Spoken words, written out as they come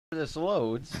This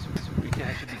loads, so we can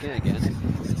actually begin again.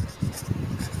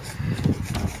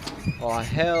 Oh,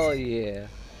 hell yeah.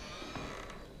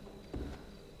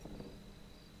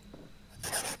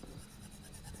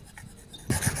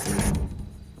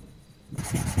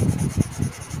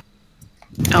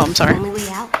 Oh, I'm sorry. Only way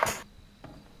out.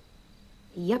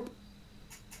 Yep.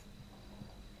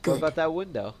 Good. What about that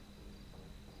window?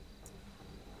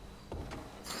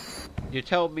 You're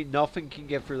telling me nothing can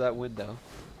get through that window?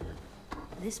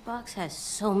 This box has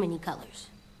so many colors.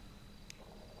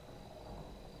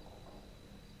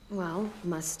 Well,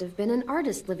 must have been an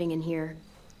artist living in here.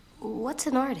 What's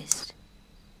an artist?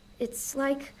 It's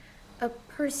like a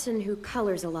person who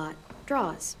colors a lot,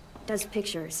 draws, does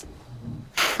pictures.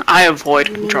 I avoid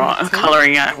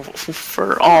coloring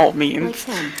for all Like means.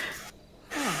 him.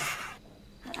 Oh.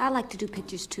 I like to do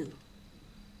pictures too.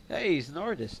 Hey, he's an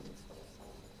artist.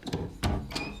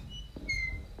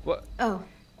 What? Oh,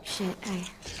 shit. I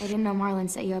didn't know Marlon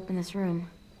set you up in this room.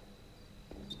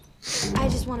 I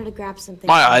just wanted to grab something.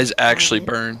 My eyes actually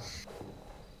burn.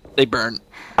 They burn.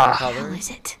 How is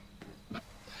it?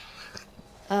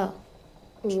 Oh.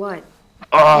 What?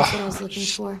 That's what I was looking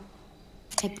for.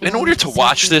 In order to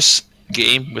watch this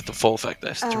game with the full effect, I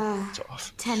have to turn it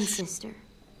off. Ten's sister.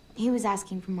 He was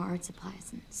asking for more art supplies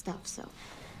and stuff, so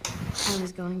I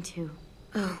was going to.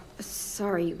 Oh,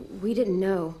 sorry. We didn't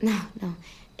know. No.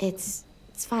 It's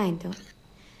fine. Don't.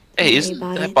 Hey, worry isn't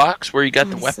about that it. box where you got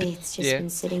the Honestly, weapon? it's just Yeah. been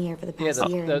sitting here for the Yeah, past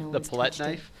year. and no the one's palette touched it.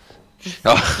 knife. If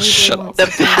Oh, AJ shut wants up.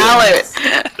 The to do palette! this-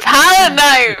 Palette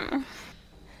knife!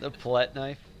 The palette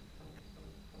knife.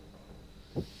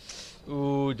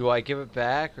 Ooh, do I give it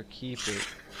back or keep it?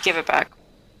 Give it back.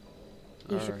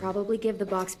 You should Alright. probably give the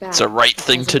box back. It's the right It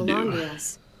thing doesn't to belong do. to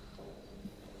us.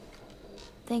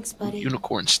 Thanks, buddy.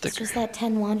 Unicorn It's sticker. just that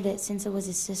Ten wanted it since it was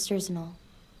his sister's and all.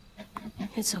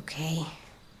 It's okay.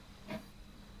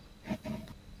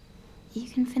 You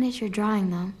can finish your drawing,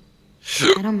 though.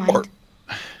 I don't mind. Art.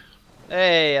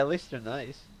 Hey, at least they're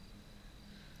nice.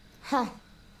 Huh.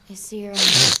 I see you're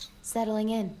settling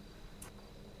in.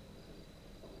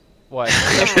 What?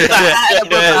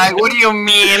 What do you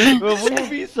mean? Well, what do you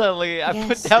mean suddenly? I put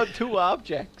Yes. down 2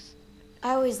 objects.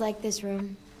 I always liked this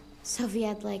room. Sophie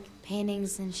had, like,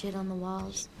 paintings and shit on the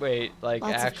walls. Wait, like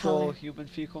Lots of actual color. human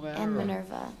fecal matter? And or-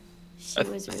 Minerva. She I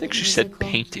was really think she said musical.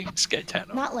 paintings,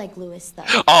 Gaetano. Not like Lewis, though.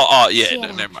 Oh, yeah, She no,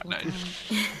 had never actual mind.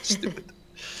 talent. Stupid.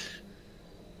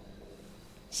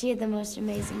 She had the most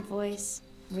amazing voice.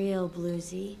 Real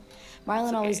bluesy.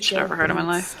 Marlon always Shit, I've joked heard that in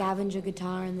my he'd life. scavenge a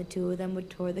guitar and the two of them would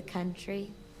tour the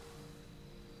country.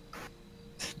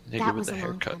 Nigga That with was the a long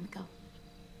haircut. time ago.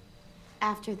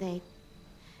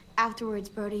 Afterwards,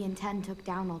 Brody and Ten took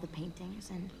down all the paintings,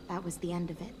 and that was the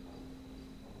end of it.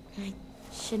 I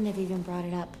shouldn't have even brought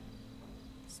it up.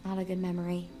 It's not a good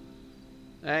memory.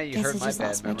 You Guess heard I my just bad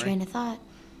lost my memory. train of thought.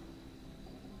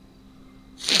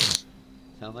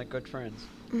 Sound like good friends.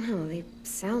 No, they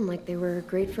sound like they were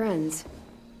great friends.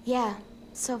 Yeah,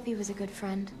 Sophie was a good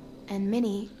friend, and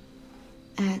Minnie,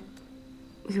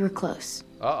 we were close.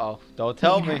 Uh-oh. Don't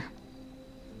tell me.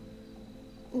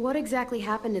 What exactly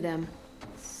happened to them?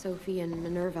 Sophie and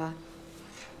Minerva.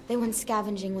 They went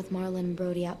scavenging with Marlon and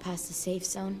Brody out past the safe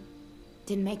zone.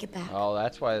 Didn't make it back. Oh,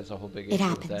 that's why there's a whole big It issue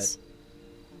with happens. that.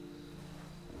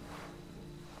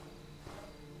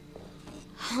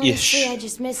 Honestly, Yeesh. I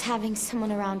just miss having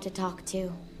someone around to talk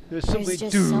to. There's so many There's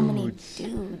just dudes. so many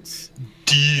dudes.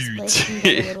 This place can get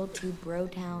a Dude. little too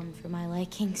bro-town for my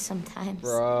liking sometimes.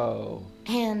 Bro.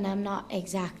 And I'm not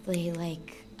exactly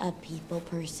like a people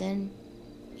person,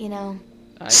 you know?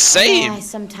 I Same.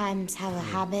 sometimes have a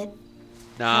habit.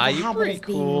 Nah, have a you habit pretty of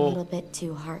being a cool. little bit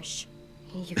too harsh.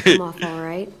 You come off all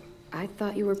right. I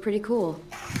thought you were pretty cool.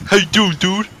 How you doing,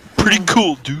 dude? Pretty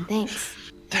cool, dude. Thanks.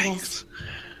 Thanks. Yes.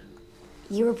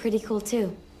 You were pretty cool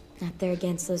too. Out there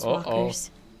against those Uh-oh.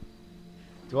 walkers.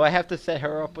 Do I have to set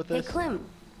her up with Hey, this? Clem.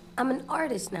 I'm an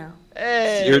artist now.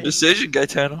 Hey! Your decision,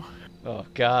 Gaetano. Oh,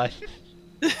 God.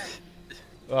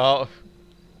 Well,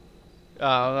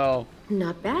 I don't know.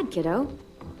 Not bad, kiddo.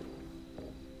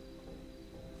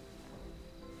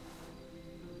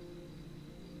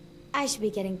 I should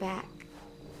be getting back.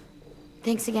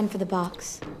 Thanks again for the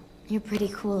box. You're pretty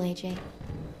cool, AJ.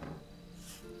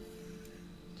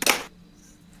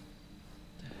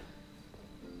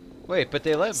 Wait, but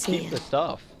they let him See keep ya. the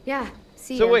stuff. Yeah,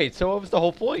 see So ya. wait, so what was the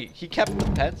whole point? He kept the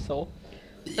pencil.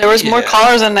 There was more Yeah.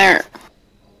 colors in there.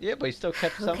 Yeah, but he still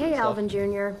kept some of Okay, the stuff. Alvin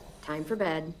Jr., time for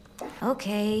bed.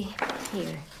 Okay.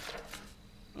 Here.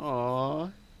 Aw.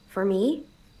 For me?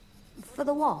 For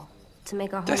the wall. To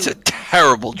make our home. That's a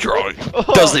terrible drawing. Oh,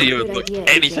 Doesn't even good look idea,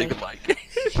 anything AJ. alike.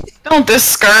 Don't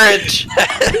discourage.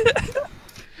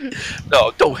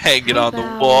 No, don't hang it How on the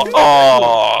about- wall.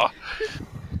 Oh,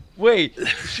 Wait,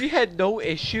 she had no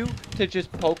issue to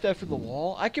just poke that through the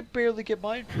wall? I could barely get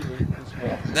mine through this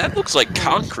wall. that looks like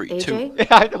concrete too. AJ?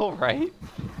 I know, right?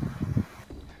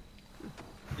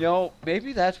 Yo,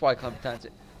 maybe that's why Clementine's...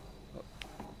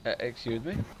 excuse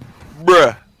me?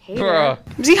 Bruh. Hey Bruh.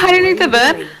 Is he hiding underneath the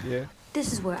there. bed? Yeah.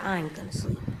 This is where I'm gonna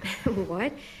sleep.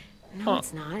 What? No, Huh.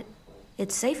 it's not.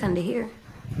 It's safe under here.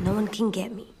 No one can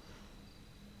get me.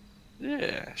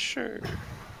 Yeah, sure.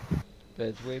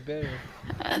 Bed's way better.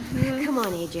 Come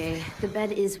on, AJ. The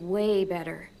bed is way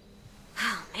better.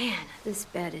 Oh, man. This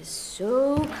bed is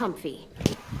so comfy.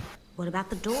 What about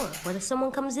the door? What if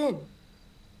someone comes in?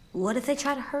 What if they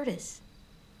try to hurt us?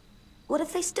 What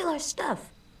if they steal our stuff?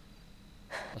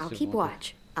 I'll see keep one.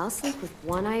 watch. I'll sleep with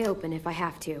one eye open if I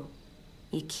have to.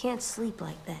 You can't sleep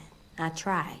like that. I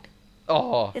tried.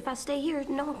 Oh, If I stay here,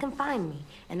 no one can find me,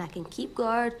 and I can keep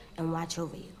guard and watch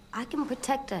over you. I can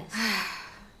protect us.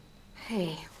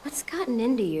 Hey, what's gotten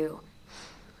into you?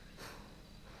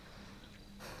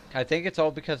 I think it's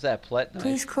all because of that plet knife.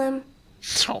 Please, Clem.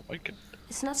 Oh my god.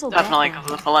 It's not so Definitely bad.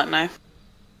 because of the fillet knife.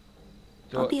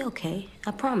 I'll be okay.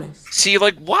 I promise. See,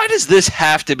 like, why does this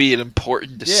have to be an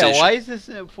important decision? Yeah, why is this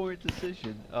an important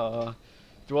decision?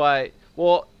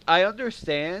 Well, I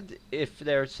understand if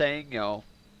they're saying,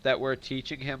 that we're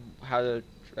teaching him how to,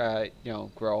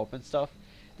 grow up and stuff.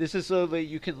 This is literally,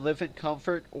 you can live in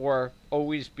comfort or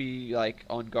always be, like,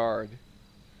 on guard.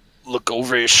 Look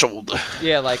over your shoulder.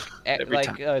 Yeah, Every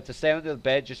time. to stay under the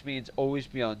bed just means always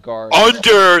be on guard.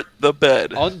 Under the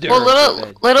bed. Under Well, the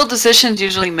bed. little decisions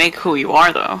usually make who you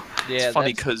are, though. Yeah, It's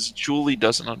funny that's- because Julie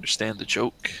doesn't understand the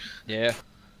joke. Yeah.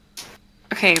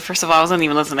 Okay, first of all, I wasn't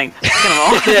even listening. Second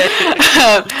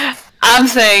of all, I'm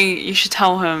saying you should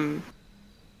tell him.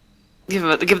 Give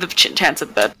the chance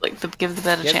at bed. Give the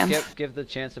bed a chance. Give the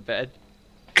chance a bed.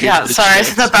 Yeah, The sorry, I chance.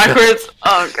 said that backwards.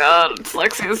 Oh god,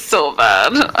 Lexi is so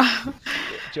bad.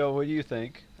 Joe, what do you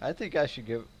think? I think I should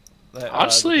give...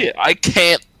 Honestly, I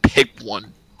can't pick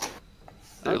one.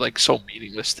 They're like so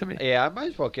meaningless to me. yeah, I might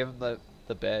as well give him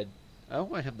the bed. I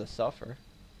don't want him to suffer.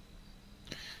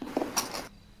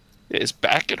 His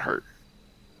back can hurt.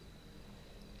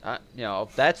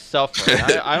 That's suffering.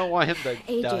 I don't want him to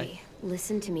AJ, die.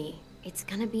 listen to me. It's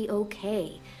gonna be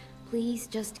okay. Please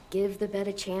just give the bed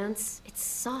a chance. It's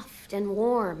soft and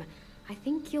warm. I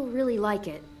think you'll really like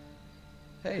it.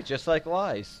 Hey, just like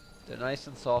lies. They're nice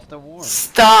and soft and warm.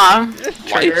 Stop.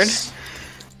 Triggered. Lights.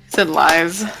 Said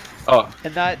lies. Oh,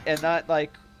 And not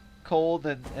like cold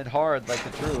and hard like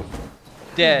the truth.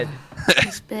 Dead.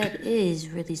 This bed is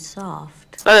really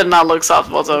soft. That did not look soft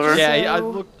whatsoever. Yeah,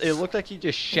 So- it looked like he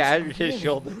just shattered his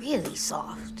shoulder. Really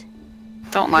soft.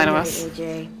 Don't lie to Good us. night,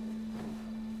 AJ.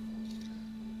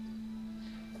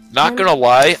 not gonna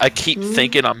lie, I keep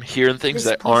thinking I'm hearing things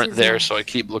This that place aren't is there, nice. so I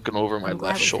keep looking over my I'm glad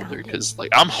left we shoulder found it. because, like,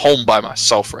 I'm home by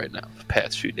myself right now. The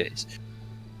past few days,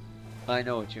 I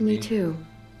know what you Me mean. too.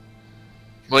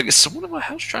 like, is someone in my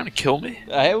house trying to kill me?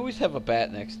 I always have a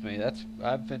bat next to me.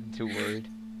 I've been too worried.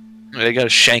 They got a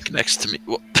shank next to me.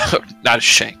 Well, not a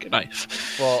shank, a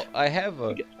knife. Well, I have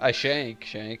a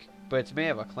shank, but it's made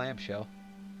of a clamshell.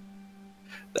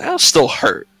 That'll still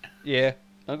hurt. Yeah,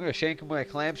 I'm gonna shank him with a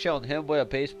clamshell and hit him with a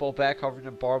baseball bat covered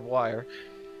in barbed wire.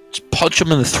 Just punch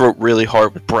him in the throat really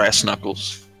hard with brass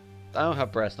knuckles. I don't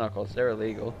have brass knuckles. They're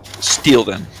illegal. Steal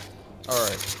them.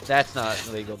 Alright, that's not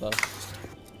illegal though.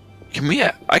 Can we?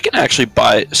 I can actually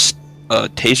buy a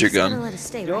taser He's gonna gun. let us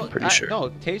stay, You know, right? Pretty sure. No,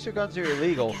 taser guns are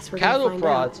illegal. Guess we're gonna Cattle find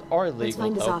prods are Let's illegal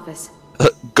find his though. office.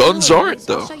 Guns No, aren't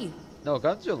I'll though. show you. No,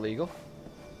 guns are legal.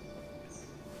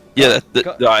 Yeah,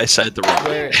 Gu- no, I said the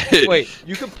wrong. Wait,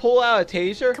 you can pull out a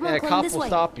taser Come on, and a Clem, cop this will way.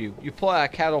 stop you. You pull out a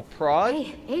cattle prod.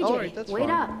 Hey, AJ, Alright, that's wait fine.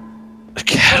 up. A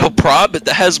cattle prod, but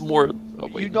that has more. Oh,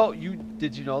 wait.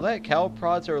 Did you know that cattle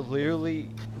prods are literally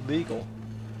legal?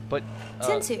 But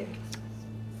Since here.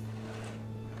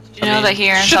 Did you know that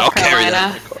here in shit, South I'll carry that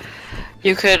Carolina, in my car.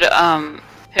 you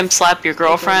could pimp slap your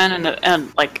girlfriend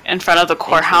and like in front of the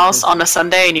courthouse on a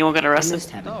Sunday and you won't get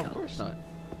arrested? no, of course not.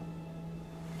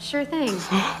 Sure thing.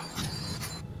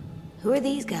 Who are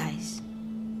these guys?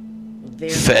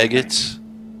 Faggots.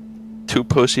 Too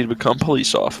pussy to become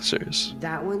police officers.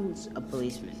 That one's a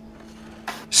policeman.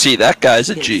 See, that guy's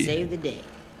a Can G. save the day.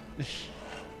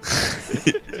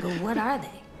 But what are they?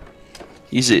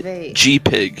 He's a They- G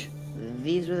pig.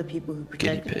 These were the people who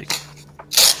Guinea protected pig.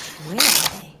 us. Where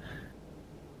are they?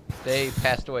 They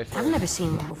passed away I've first. never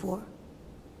seen one before.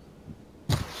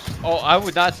 Oh, I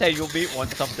would not say you'll meet one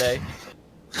someday.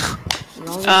 We already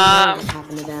know what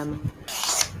happened to them.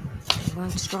 They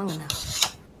weren't strong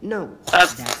enough. No,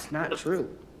 That's- that's not true.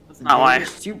 not They why. were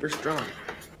super strong.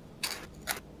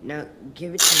 Now,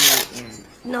 give it to me and...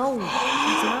 No,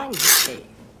 it's mine. Hey,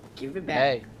 give it back.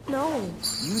 Hey, No.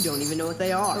 You don't even know what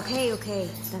they are. Okay, okay.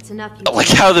 That's enough. I like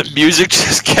how the music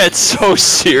just gets so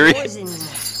serious. Yours anymore.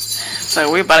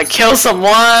 So we about to kill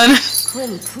someone.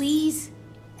 Clem, please.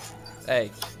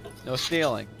 hey, no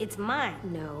stealing. It's mine.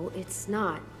 No, it's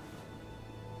not.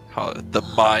 Oh, the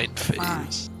mind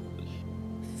phase.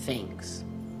 Thanks.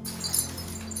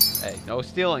 Hey, no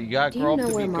stealing. You gotta Do you grow up know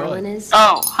to where be Marlon good. is?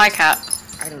 Oh, hi, cat.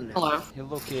 I don't know. Hello.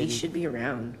 Hello, He kitty. should be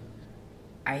around.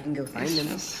 I can go find him.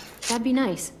 That'd be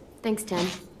nice. Thanks, Tim.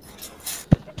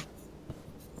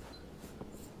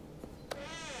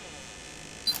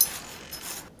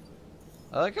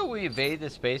 I like how we invaded the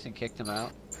space and kicked him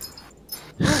out.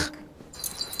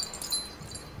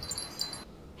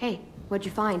 Hey, what'd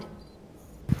you find?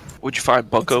 What'd you find, It's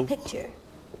Bucko? a picture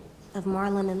of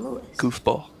Marlon and Lewis.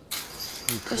 Goofball.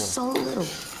 They're so little.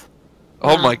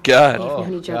 Oh my god. We've Oh,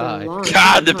 known each other God. a long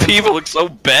God, the time, huh? people look so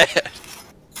bad.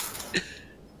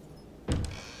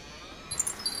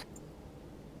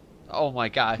 Oh my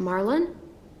god. Marlon?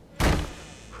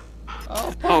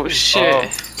 Oh, Oh shit.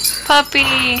 Puppy.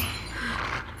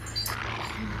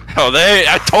 Oh,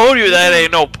 I told you that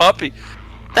ain't no puppy.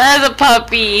 That's a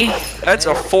puppy. That's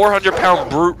a 400-pound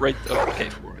brute right there. Okay,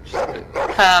 400.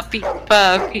 Puppy,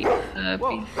 puppy, Whoa,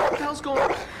 puppy. what the hell's going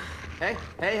on? Hey,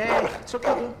 hey, hey, it's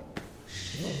okay, dude.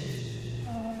 There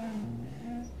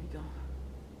you go.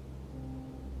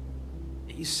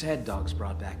 You said dogs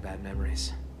brought back bad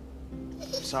memories. I'm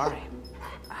sorry.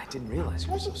 I didn't realize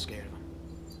you were so scared of them.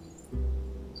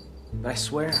 But I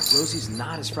swear, Rosie's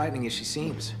not as frightening as she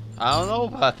seems. I don't know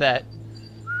about that.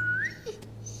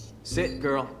 Sit,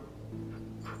 girl.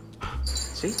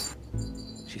 See?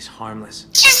 She's harmless.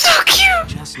 She's so cute.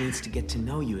 Just needs to get to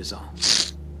know you is all.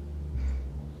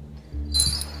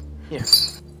 Here.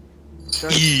 Sure.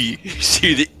 E.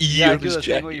 See the E Yeah, of do his the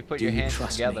thing where jacket. you put Do your you hands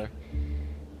trust me? together.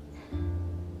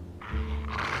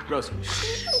 Rosie.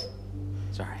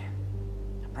 Sorry.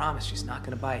 I promise she's not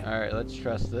gonna bite. Alright, let's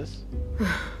trust this.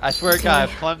 I swear to God,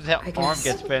 if Clem's I arm guess.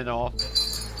 gets bent off.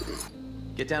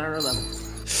 Get down on her level.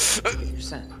 Get your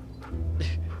scent.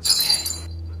 It's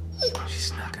okay.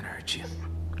 She's not gonna hurt you.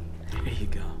 There you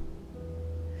go.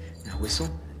 Now whistle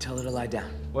and tell her to lie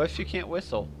down. What if you can't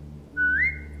whistle?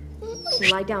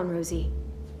 Lie down, Rosie.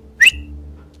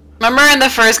 Remember in the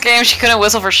first game she couldn't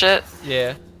whistle for shit?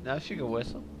 Yeah, now she can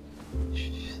whistle.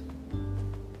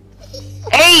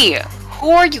 Hey! Who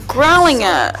are you growling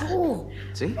at? Cool.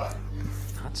 See? Not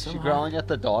so She hard. growling at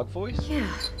the dog voice? Yeah,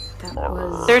 that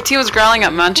was... 13 was growling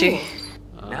at Munchie.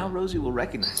 Now Rosie will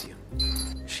recognize you.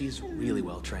 She's really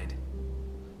well trained.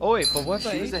 Oh wait, but what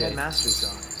about She was the AJ? headmaster's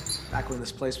dog, back when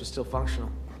this place was still functional.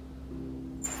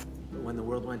 But when the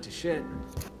world went to shit,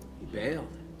 he bailed.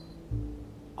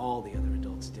 All the other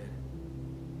adults did.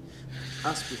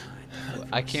 Us behind.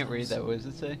 I can't read that. What does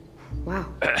it say? Wow,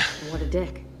 what a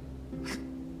dick.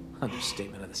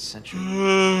 Understatement of the century.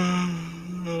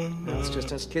 Now it's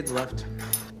just us kids left.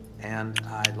 And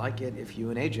I'd like it if you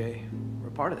and AJ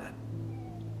were part of that.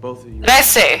 Both of you. Did I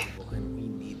say? And we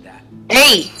need that.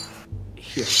 Hey!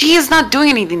 Here. She is not doing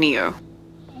anything to you.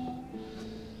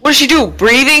 What does she do?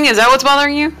 Breathing? Is that what's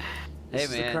bothering you? Hey This is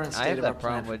the man, current I state have of our that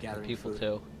plan problem for with gathering people food.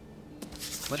 too.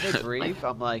 When they breathe,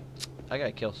 I'm like, I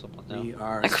gotta kill someone now. We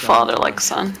are Like starting father, to like run.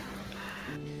 son.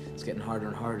 It's getting harder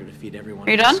and harder to feed everyone.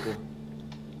 Are you in done? School.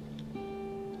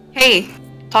 Hey,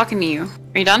 talking to you.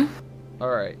 Are you done?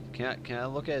 Alright, can I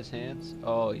look at his hands?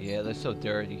 Oh yeah, they're so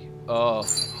dirty. Oh.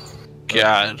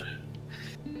 God.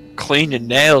 Clean your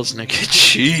nails, nigga.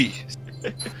 Jeez.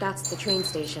 That's the train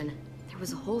station. There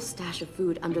was a whole stash of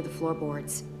food under the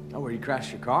floorboards. Oh, where you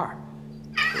crashed your car.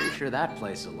 Pretty sure that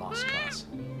place is a lost cause.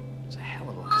 There's a hell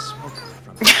of a lot of smoke coming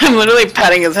from it. I'm literally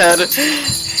patting his head.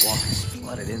 Walkers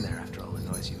flooded in there after all the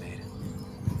noise you made.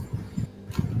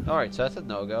 Alright, so that's a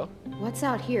no-go. What's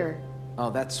out here? Oh,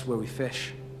 that's where we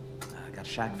fish. Got a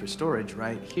shack for storage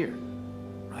right here.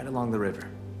 Right along the river.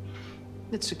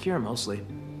 It's secure mostly.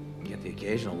 Get the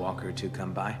occasional walker or two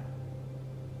come by.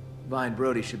 Vi and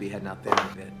Brody should be heading out there in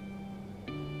a bit.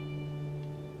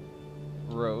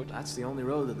 Road. That's the only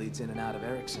road that leads in and out of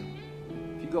Erickson.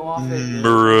 If you go off it,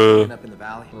 Bruh. you'll end up in the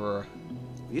valley. Brr.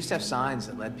 We used to have signs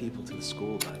that led people to the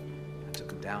school, but I took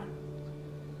them down.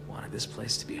 Wanted this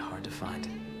place to be hard to find.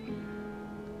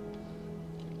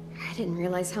 I didn't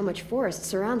realize how much forest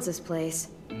surrounds this place.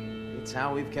 It's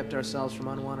how we've kept ourselves from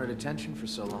unwanted attention for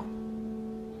so long.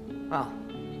 Well,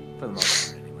 for the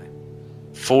most part, anyway.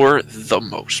 For the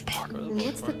most part. And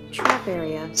what's the trap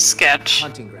area? Sketch.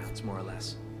 Hunting grounds, more or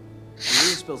less. We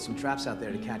really built some traps out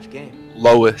there to catch game. He and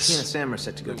Lois. Sam are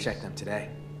set to go check them today.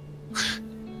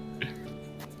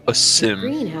 a sim.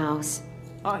 Greenhouse.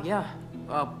 Oh, yeah.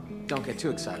 Well, don't get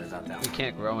too excited about that We one.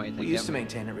 can't grow anything. We used to can we?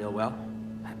 maintain it real well.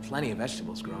 Had plenty of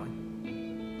vegetables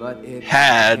growing. But it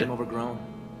Had. became overgrown.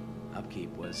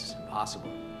 Upkeep was impossible.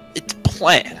 It's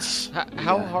plants.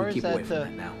 How We hard is keep away that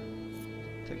from that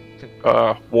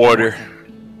now. Water.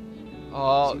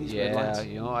 Oh, See these red yeah. lines?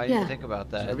 You know, I Yeah. didn't think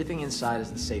about So that. everything inside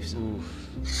is the safe zone.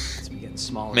 It's been getting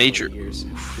smaller Major. over the years,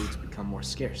 and food's become more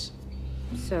scarce.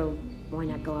 So, why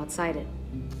not go outside it?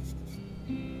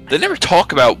 They never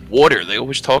talk about water. They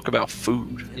always talk about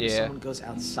food. If Yeah. someone goes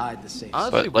outside the safe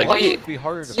Honestly, But, like- water Well, would be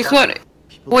harder to You find. could.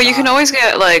 Well, you can always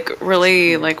get like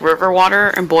really like river water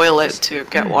and boil it to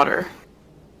get water.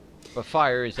 But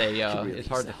fire is it's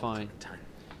hard to find.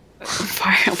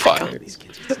 Fire. Fire. These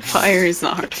kids are Fire is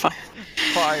not hard to find.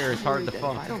 Fire is hard to If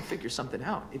I find. don't figure something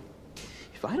out,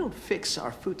 if I don't fix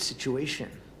our food situation,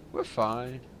 We're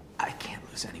fine. I can't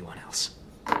lose anyone else.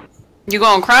 You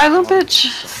gonna cry, little bitch?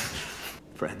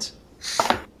 Friends,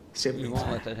 We siblings.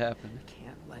 won't let that happen. I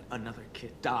can't let another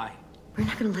kid die. We're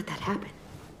not gonna let that happen.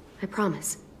 I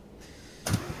promise.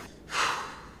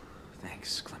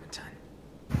 Thanks, Clementine.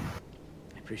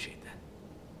 I appreciate that.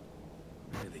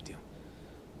 I really do.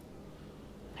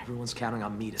 Everyone's counting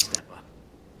on me to step up.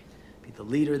 Be the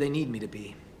leader they need me to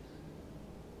be.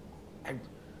 I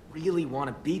really want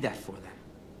to be that for them.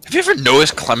 Have you ever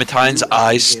noticed Clementine's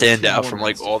eyes stand out from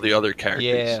like all the other characters?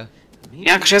 Yeah. Maybe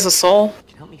Yeah, 'cause she has a soul, you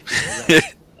can help me figure it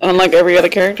out. unlike every other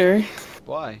character.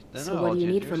 Why? They're So not what all do you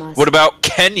need gingers. from us? What about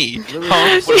Kenny? Huh?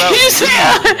 Literally, What about You say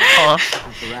Huh?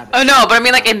 the rabbit. Oh no, but I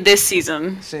mean like in this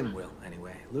season. Sim will,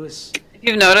 anyway. Lewis, If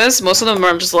you've noticed, most of them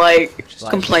are just like Like-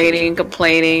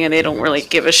 complaining, and they don't really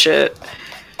give a shit.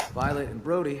 Violet, and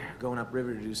Brody are going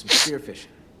upriver to do some spearfishing.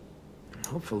 And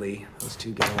hopefully, those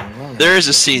two get along well. There is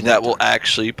a scene that will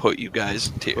actually put you guys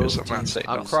in tears. I'm not saying.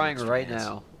 I'm no. crying right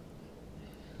now.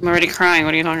 I'm already crying.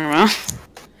 What are you talking about?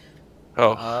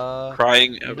 Oh,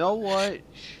 crying. You know what?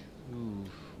 Oof.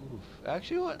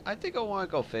 Actually, what? I think I want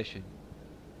to go fishing.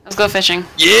 Let's go fishing.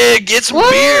 Yeah, get some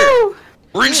beer.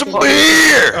 Bring some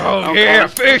beer. Oh yeah,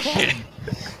 fishing.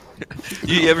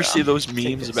 You ever see those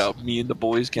memes about me and the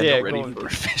boys getting Yeah, ready going for a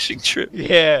fishing trip?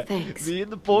 Yeah. Thanks. Me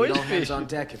and the We boys need all hands on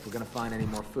fishing. deck if we're gonna find any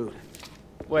more food.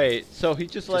 Wait, so he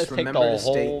just let us Just take the remember to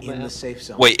stay whole in man? the safe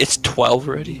zone. Wait, it's 12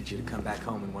 I already? need you to come back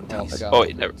home in one Oh my piece. God. Oh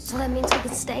wait, never. So that means we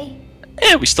can stay?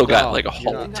 Yeah, we still got No, like a you're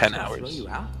whole not. Think 10 that's gonna throw hours. you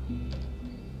out?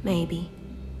 Maybe.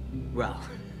 Well,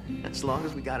 as long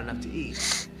as we got enough to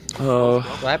eat. What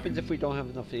happens if we don't have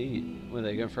enough to eat? Were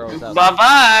they gonna throw us out? Bye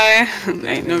bye.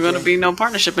 Ain't no gonna be no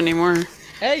partnership anymore.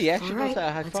 Hey, you actually All knows right, how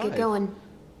to high let's five. get going.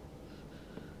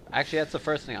 Actually, that's the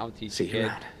first thing I would teach See the you kid.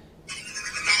 around.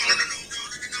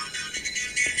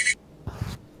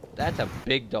 That's a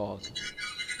big dog.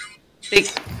 Big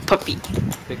puppy.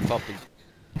 Big puppy.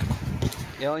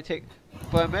 It only take...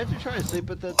 But imagine trying to sleep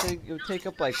with that thing. It would take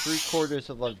up like 3/4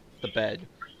 of the bed.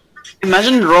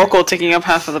 Imagine Rocco taking up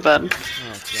half of the bed.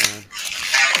 Oh, God.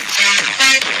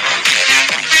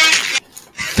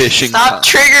 Fishing Stop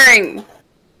time. triggering.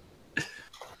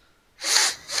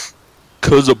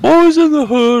 Cause the boys in the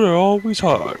hood are always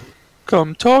hard.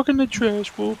 Come talk in the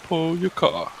trash, we'll pull your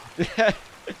car.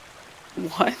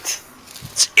 What?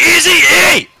 It's easy,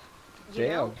 hey! You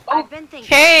know, Damn. I've been thinking.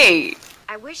 Hey.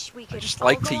 I wish we could. I just all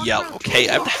like go to on yell, road okay?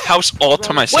 I trips. have the house all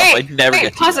to myself. Wait. I never wait.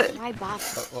 get to Pause yell. it. Why Bob?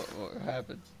 What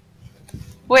happened?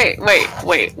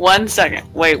 Wait. 1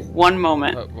 second. Wait. 1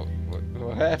 moment.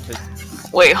 What happened?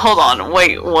 Wait. Hold on.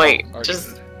 Wait. Are,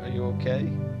 Just. Are you okay?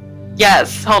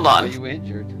 Yes. Hold Are on. you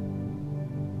injured?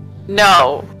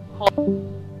 No.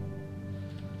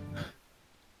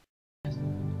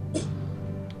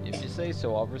 If you say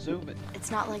so, I'll resume it.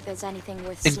 It's not like there's anything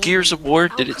worth In seeing. Gears of War,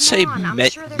 Oh, did it come say on, I'm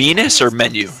sure there's Menace plenty or of stuff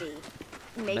Menu? to see.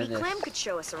 Maybe Menace. Clem could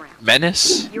show us around.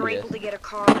 Menace? You're Yeah. able to get a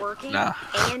car working, Nah.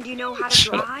 and you know how to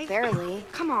Shut up. drive. Barely.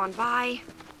 Come on, bye.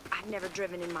 I've never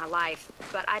driven in my life,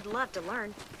 but I'd love to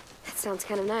learn. That sounds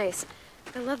kind of nice.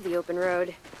 I love the open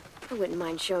road. I wouldn't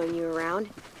mind showing you around.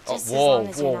 Just as whoa, long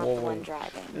as you're whoa, not whoa, the one whoa.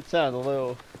 driving. It sounded a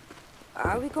little...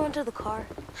 Are we going to the car?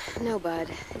 No, bud.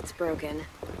 It's broken.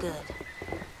 Good.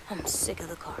 I'm sick of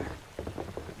the car.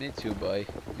 Me too, boy.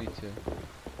 Me too.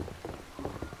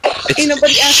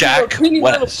 It's Shack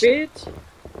West.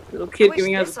 Little I kid wish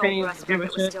giving out this the old pennies. rust Give a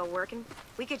bucket was shit. still working.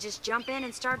 We could just jump in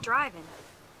and start driving.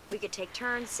 We could take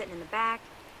turns sitting in the back.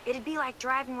 It'd be like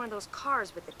driving one of those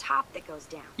cars with the top that goes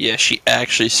down. Yeah, she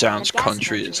actually sounds gas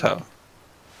country as hell.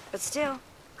 But still,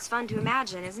 it's fun to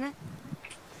imagine, isn't it?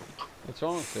 What's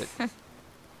wrong with it?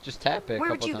 Just tap it a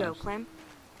Where would couple you go, times. Clem?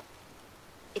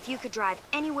 If you could drive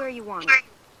anywhere you wanted,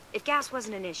 if gas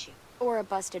wasn't an issue, Or a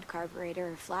busted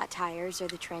carburetor, or flat tires, or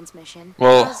the transmission.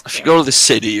 Well, if you go to the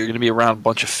city, you're gonna be around a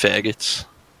bunch of faggots.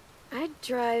 I'd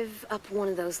drive up one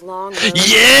of those long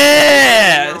roads.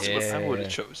 Yeah! That's what I would have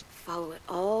chosen. Follow it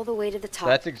all the way to the top.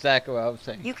 That's exactly what I was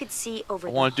saying. You could see over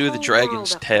I want to do the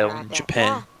dragon's tail in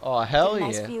Japan. Oh, hell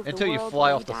Nice yeah. view of the Until you world fly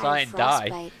while off you the die side of and die.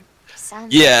 frostbite.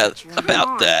 Sounds Yeah, like a dream.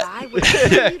 about that. I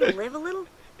would you to live a little.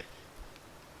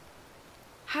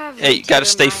 Hey, you gotta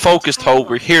stay focused, Ho.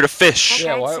 We're here to fish.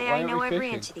 Yeah, I'd why say I aren't know we every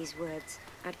fishing? inch of these woods.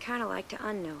 I'd kind of like to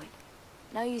unknow it.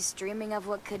 No use dreaming of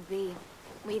what could be.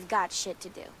 We've got shit to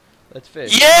do. Let's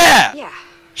fish. Yeah! Yeah.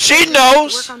 She Work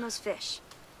knows! on those fish.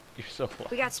 You're so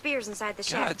We got spears inside the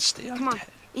shed. God, stay on Come on. that.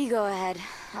 You go ahead.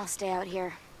 I'll stay out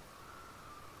here.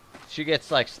 She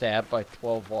gets like stabbed by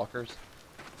 12 walkers.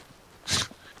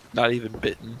 Not even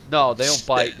bitten. No, they don't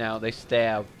bite now. They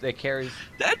stab. They carry.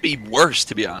 That'd be worse,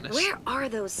 to be honest. Where are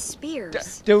those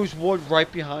spears? There was one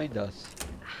right behind us.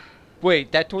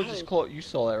 Wait, that door just Hey. closed. You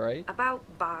saw that, right? About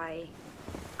by.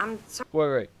 I'm sorry.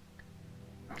 Wait.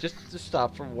 Just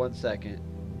stop for 1 second.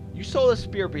 You saw the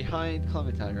spear behind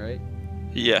Clementine, right?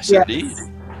 Yes, indeed.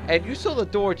 And you saw the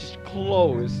door just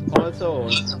close on its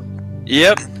own.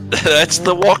 Yep, that's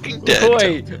The Walking Dead.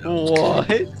 Wait, what?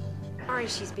 Sorry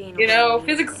she's being. You know, away.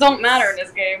 physics don't matter in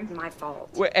this game. My fault.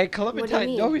 Wait, and What do you Clementine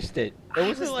mean? noticed it. It I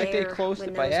wasn't was like they there closed when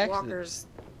it by those accident. walkers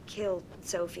killed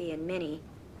Sophie and Minnie.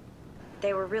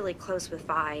 They were really close with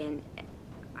Vi, and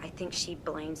I think she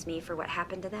blames me for what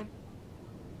happened to them.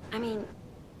 I mean,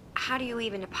 how do you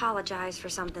even apologize for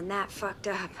something that fucked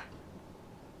up?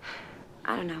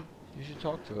 I don't know. You should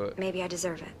talk to it. Maybe I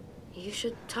deserve it. You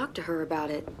should talk to her about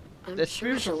it. I'm That sure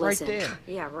spear's she'll right listen. there.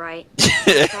 Yeah, right. 3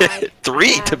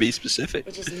 I to be have. specific.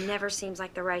 It just never seems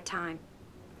like the right time.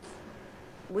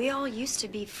 We all used to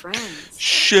be friends.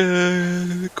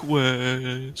 Check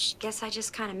West. Guess I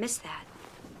just kind of missed that.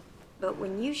 But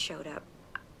when you showed up,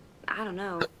 I don't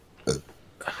know.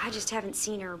 I just haven't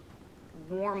seen her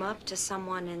warm up to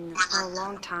someone in a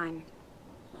long time.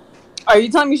 Are you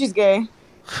telling me she's gay?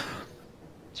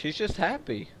 She's just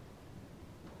happy.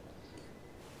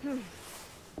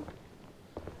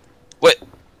 Wait.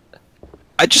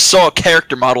 I just saw a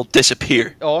character model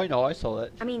disappear. Oh, I know. I saw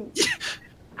that. I mean,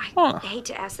 I Huh. hate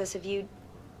to ask this of you,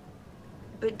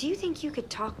 but do you think you could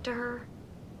talk to her?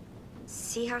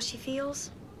 See how she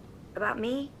feels? About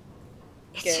me?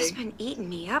 It's Gay. just been eating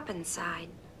me up inside.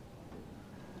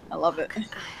 I love it.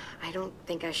 I don't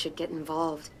think I should get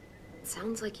involved. It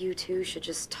sounds like you two should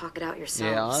just talk it out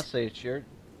yourselves. Yeah, honestly, it's your.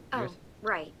 Oh,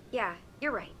 right. Yeah,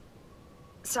 you're right.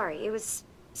 Sorry, it was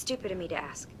stupid of me to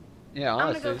ask. Yeah, I'm gonna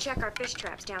honestly. go check our fish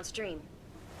traps downstream.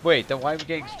 Wait, then why are we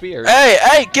getting spears?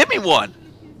 Hey, give me one.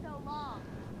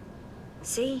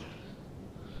 See?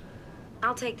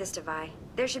 I'll take this to Vi.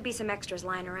 There should be some extras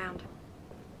lying around.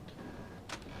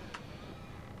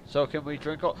 So can we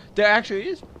drink all? There actually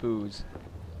is booze.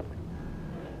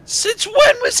 Since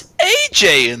when was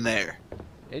AJ in there?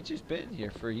 It's just been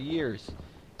here for years.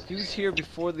 He was here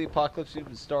before the apocalypse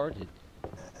even started.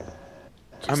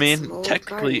 I Just mean, some old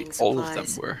technically, gardening all of them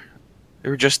supplies. were. They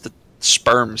were just the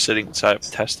sperm sitting inside of a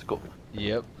testicle.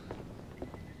 Yep.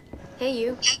 Hey,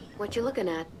 you. What you looking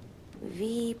at?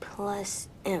 V plus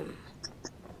M.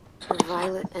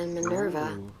 Violet and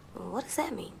Minerva. Ooh. What does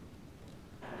that mean?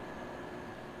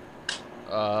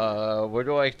 What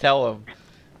do I tell him?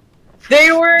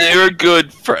 They were They were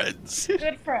good friends.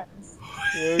 good friends.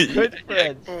 They're good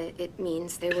friends. It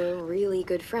means they were really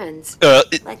good friends.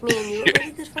 Like me and you are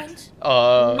really good friends?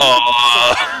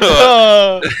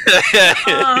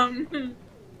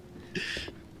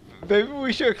 Maybe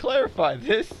we should clarify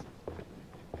this.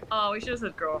 Oh, we should have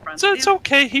said girlfriends. So it's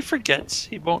okay. He forgets.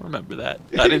 He won't remember that.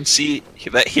 I didn't see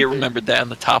that he remembered that in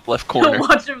the top left corner.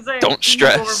 Watch him say. Don't "You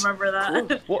stress." will remember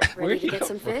that. What? Ready to get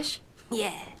some fish?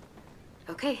 Yeah.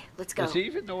 Okay, let's go. Does he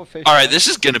even know what fish? All right, is? this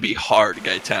is gonna be hard,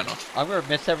 Gaetano. I'm gonna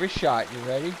miss every shot. You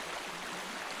ready?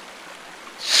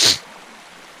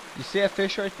 You see that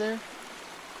fish right there?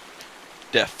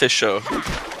 Yeah, fish show.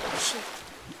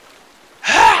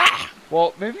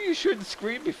 Well, maybe you shouldn't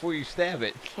scream before you stab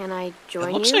it. Can I It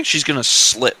join looks you? like she's gonna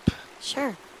slip.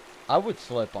 Sure. I would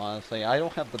slip, honestly. I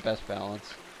don't have the best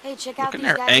balance. Hey, check out Look at these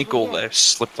her guys ankle over here. that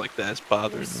slipped like that. It's They're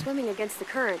bothering me. swimming against the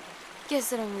current.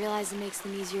 Guess I don't realize it makes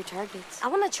them easier targets. I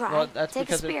want to try. Well, that's Take a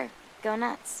because spear. Go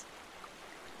nuts.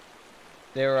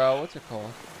 they're what's it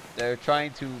called? They're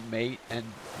trying to mate and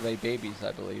lay babies,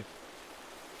 I believe.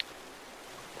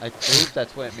 I believe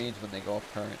that's what it means when they go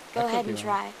off current. I Go could ahead be and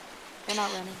wrong. try. They're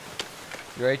not running.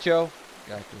 You ready, Joe?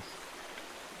 Got this.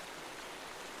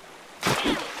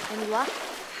 Any luck?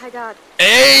 I got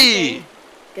Hey!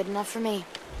 Good enough for me.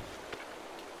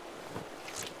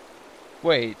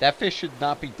 Wait, that fish should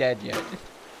not be dead yet.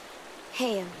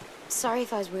 Hey, sorry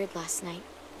if I was weird last night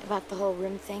about the whole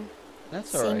room thing.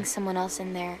 That's Seeing alright. someone else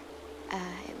in there,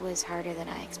 it was harder than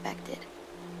I expected.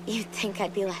 You'd think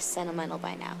I'd be less sentimental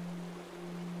by now.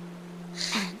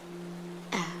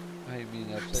 I mean,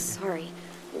 I'm that's sorry.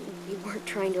 We weren't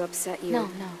trying to upset you. No,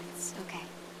 it's okay.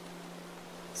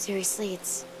 Seriously,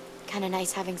 it's kind of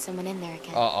nice having someone in there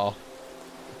again. Uh-oh.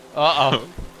 Uh-oh.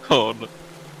 Oh no.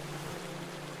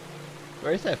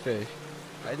 Where's that fish?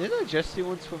 Didn't I just see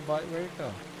one swim by? Where'd it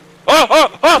go? Oh,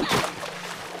 oh, oh!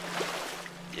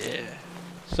 Yeah.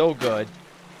 So good.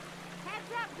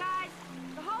 Heads up, guys.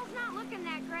 The hole's not looking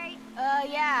that great.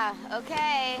 Yeah,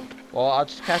 okay. Well, I'll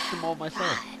just catch them all myself.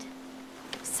 God.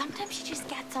 Sometimes she just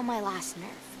gets on my last nerve,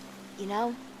 you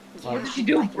know? What did you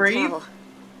do, Brave?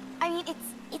 I mean,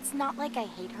 it's not like I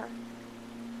hate her.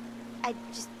 I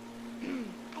just...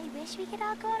 I wish we could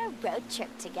all go on a road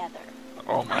trip together.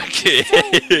 Oh my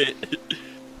god.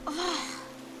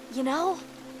 You know?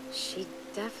 She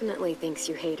definitely thinks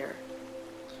you hate her.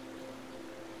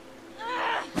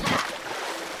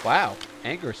 Wow.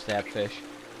 Anger stab fish.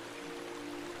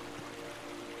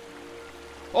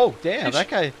 Oh, damn, that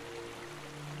guy...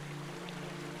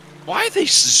 Why are they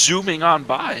zooming on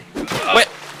by? Wait.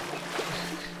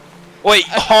 Wait,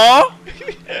 huh?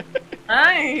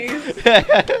 Nice.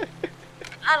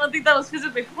 I don't think that was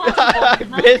physically possible. I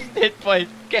missed it, but it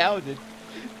counted.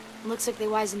 Looks like they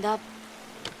wisened up.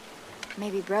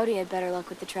 Maybe Brody had better luck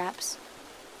with the traps.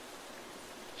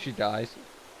 She dies.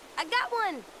 I got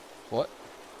one. What?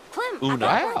 Clem, Ooh, I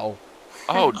got one. Wow.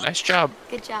 Oh, nice job,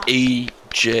 Good job.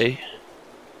 AJ.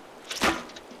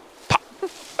 Pop.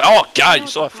 Oh god, you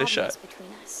saw a what the fish problem eye. is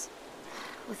between us.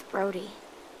 With Brody.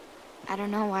 I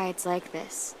don't know why it's like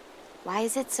this. Why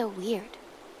is it so weird?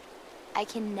 I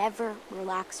can never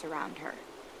relax around her.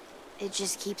 It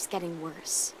just keeps getting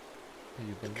worse.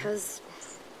 Because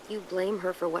you blame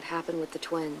her for what happened with the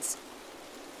twins.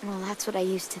 Well, that's what I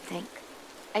used to think.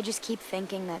 I just keep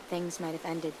thinking that things might have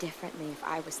ended differently if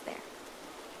I was there.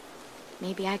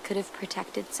 Maybe I could have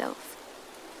protected Soph.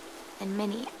 And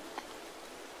Minnie.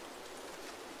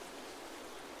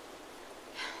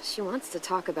 She wants to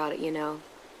talk about it, you know.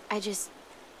 I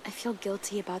feel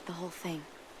guilty about the whole thing.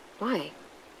 Why?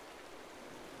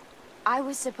 I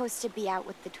was supposed to be out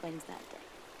with the twins that day.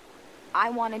 I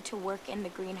wanted to work in the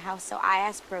greenhouse, so I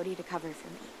asked Brody to cover for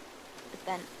me. But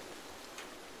then...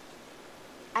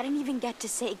 I didn't even get to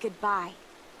say goodbye.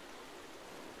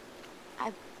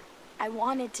 I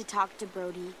wanted to talk to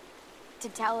Brody, to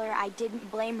tell her I didn't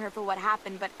blame her for what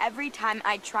happened, but every time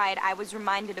I tried, I was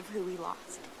reminded of who we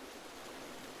lost.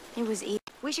 It was easy.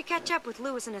 We should catch up with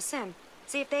Lewis and Asim.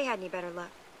 See if they had any better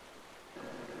luck.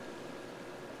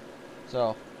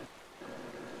 So,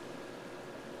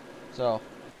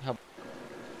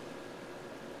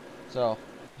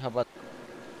 how about...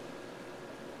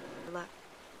 Luck.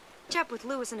 Catch up with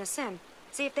Lewis and Asim.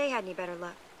 See if they had any better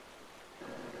luck.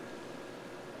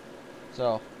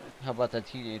 So, how about that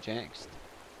teenage angst?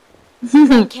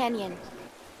 Grand Canyon.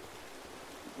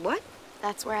 What?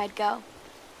 That's where I'd go.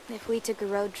 If we took a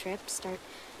road trip, start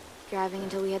driving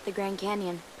until we hit the Grand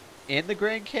Canyon. In the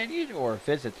Grand Canyon or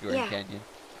visit the Grand Yeah. Canyon?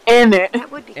 In it.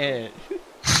 That would be. And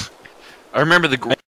I remember the